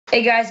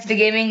Hey guys, the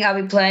gaming, I'll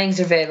be playing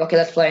Survive. Okay,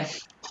 let's play.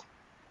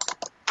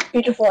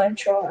 Beautiful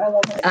intro, I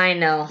love it. I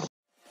know.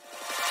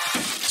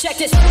 Check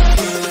this.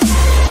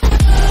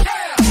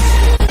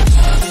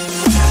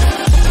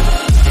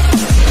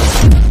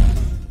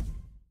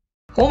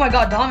 Oh my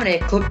god,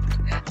 Dominic, look.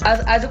 I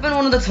was up in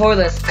one of the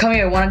toilets. Come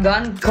here, want a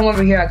gun? Come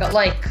over here. I got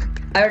like,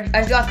 I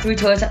just got 3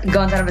 guns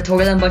out of a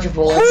toilet and a bunch of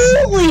bullets.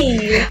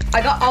 Holy!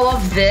 I got all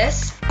of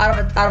this out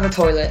of a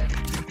toilet.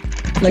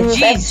 Like, Dude, jeez.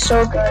 that's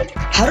so good.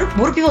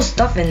 What do people's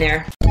stuff in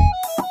there?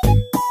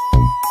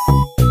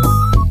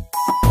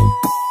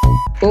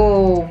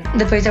 Oh,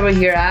 the place that we're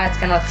here at, it's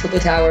kind of like Silver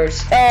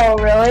Towers. Oh,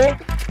 really?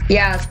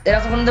 Yeah,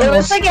 it's one of the It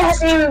most... looks like it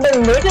hasn't even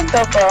been looted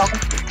though, bro.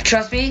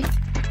 Trust me,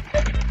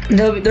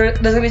 there's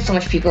gonna be so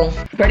much people.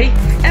 Ready?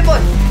 And boy!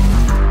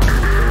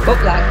 Oh,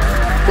 black.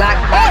 Black.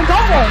 Oh, I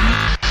got one!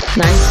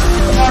 Nice.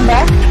 One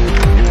back.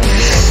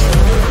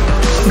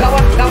 Got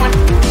one, got one.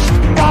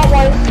 Got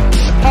one.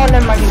 Oh,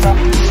 never mind, you go.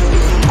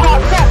 Oh,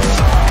 crap!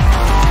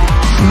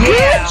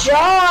 Yeah! Good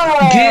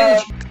job! Good.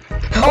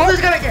 Oh, there's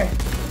a guy right there.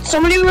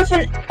 Somebody with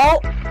an... Oh.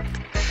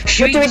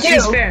 Should What do we do?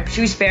 spare him?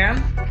 Should we spare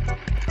him?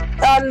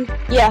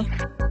 Yeah.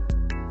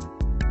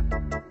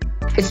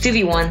 It's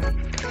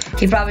 2v1.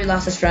 He probably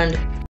lost his friend.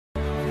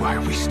 Why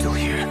are we still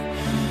here?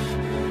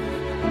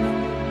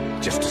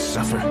 Just to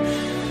suffer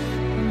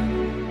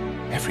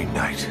every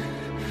night.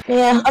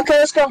 Yeah, okay,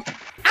 let's go.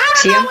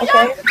 See him?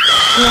 Okay.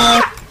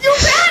 No.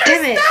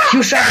 Damn it! He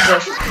was shot at the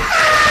bush.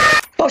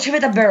 Oh, she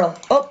hit that barrel.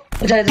 Oh,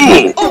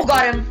 oh,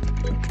 got him.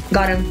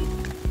 Got him.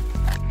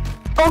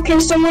 Okay,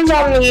 someone's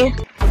on me.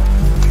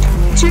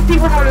 2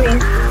 people on me.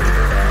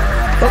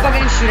 Oh, I'm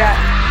getting shoot at.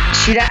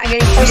 Shoot at. I'm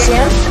getting I see shoot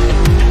at. him.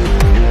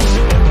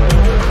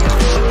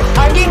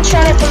 I'm getting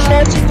shot at from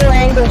multiple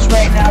angles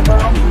right now, bro.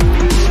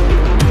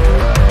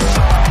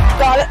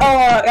 Got it.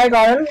 Oh, I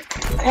got him.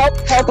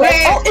 Help.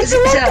 Wait, Oh, it's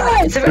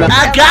another guy.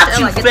 I got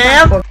you,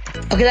 fam.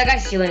 Okay, that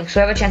guy's healing,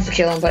 so I have a chance to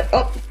kill him, but,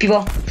 oh,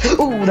 people.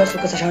 Ooh, that's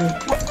because I shot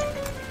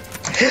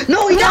him.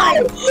 No, he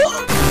died!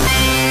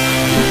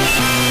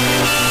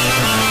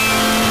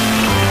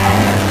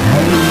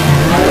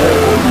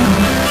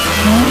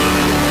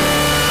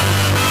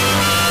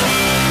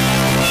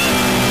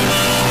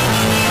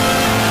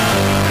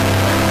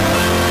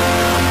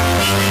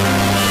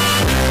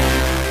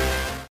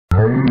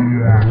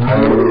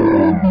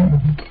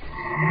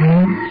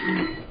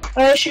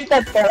 I'm gonna shoot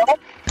that barrel.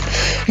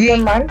 Yeah.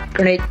 Never mind.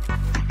 Grenade.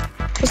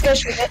 He's gonna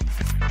shoot it.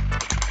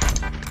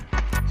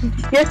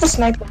 You have to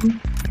snipe him.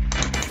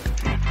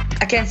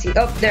 I can't see.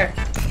 Oh, there.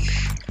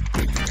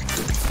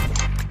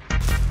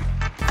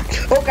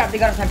 Oh crap, they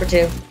got a sniper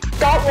too.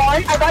 Got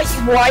one. I got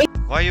you white.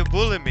 Why you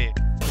bullying me?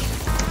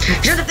 He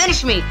tried to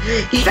finish me.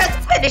 He tried to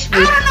finish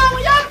me.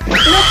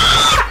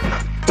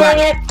 Dang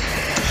it.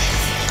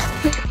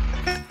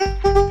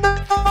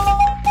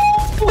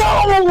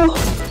 No!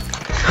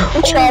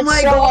 Oh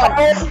my god,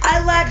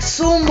 I lag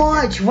so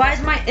much. Why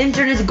is my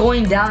internet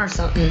going down or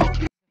something?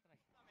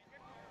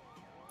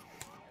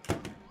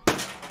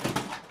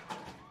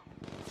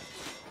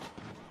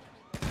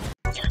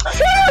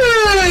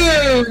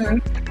 Oh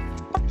no,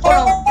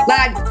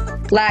 lag.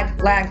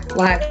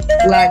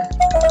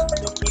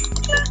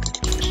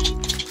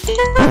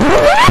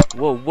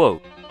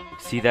 Whoa.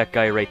 See that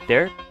guy right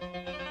there?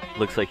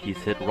 Looks like he's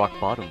hit rock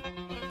bottom.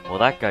 Well,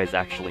 that guy's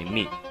actually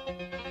me.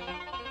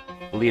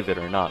 Believe it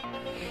or not.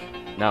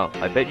 Now,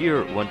 I bet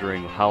you're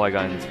wondering how I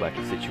got in this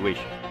wacky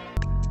situation.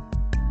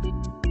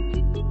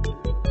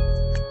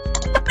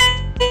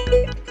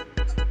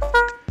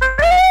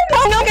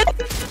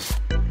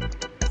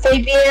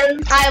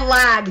 Fabian. I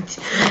lagged.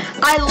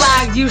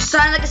 You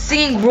sound like a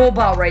singing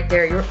robot right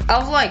there. I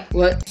was like,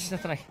 what?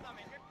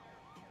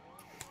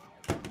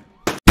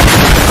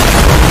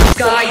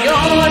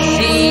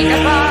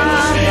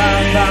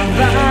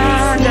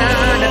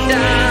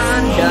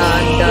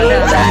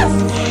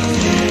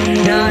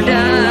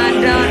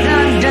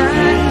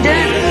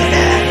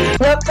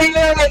 Look,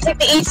 Fabian, I'm gonna take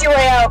the easy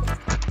way out.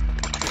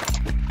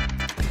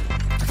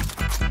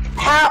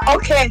 How?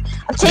 Okay,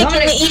 I'm taking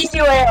Dominic, the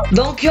easy way out.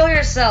 Don't kill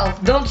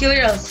yourself. Don't kill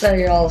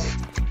yourself.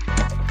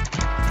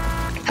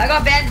 I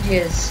got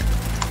bandages.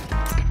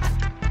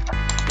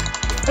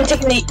 I'm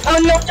taking the. Oh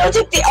no! Don't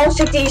take the. I'll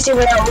take the easy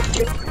way out.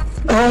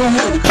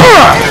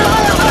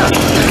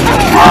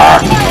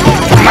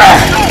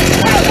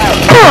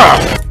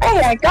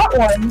 Hey, I got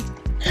one.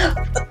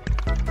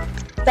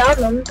 Found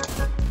them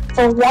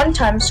for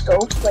one-time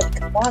scope. Like,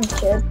 come on,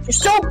 kid. You're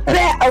so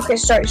bad. Okay,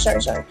 sorry.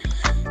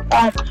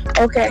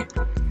 Okay.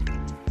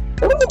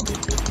 Ooh,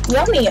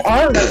 yummy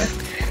armor.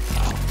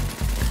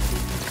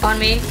 On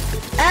me.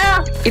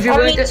 Ah, If you're on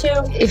willing me to,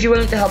 too. if you're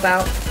willing to help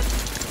out.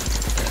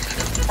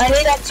 I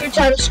need that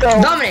 2-time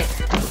scope. Dominic.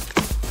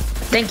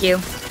 Thank you.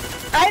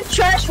 I have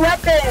trash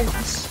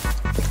weapons.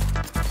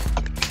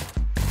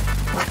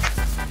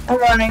 I'm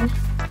running.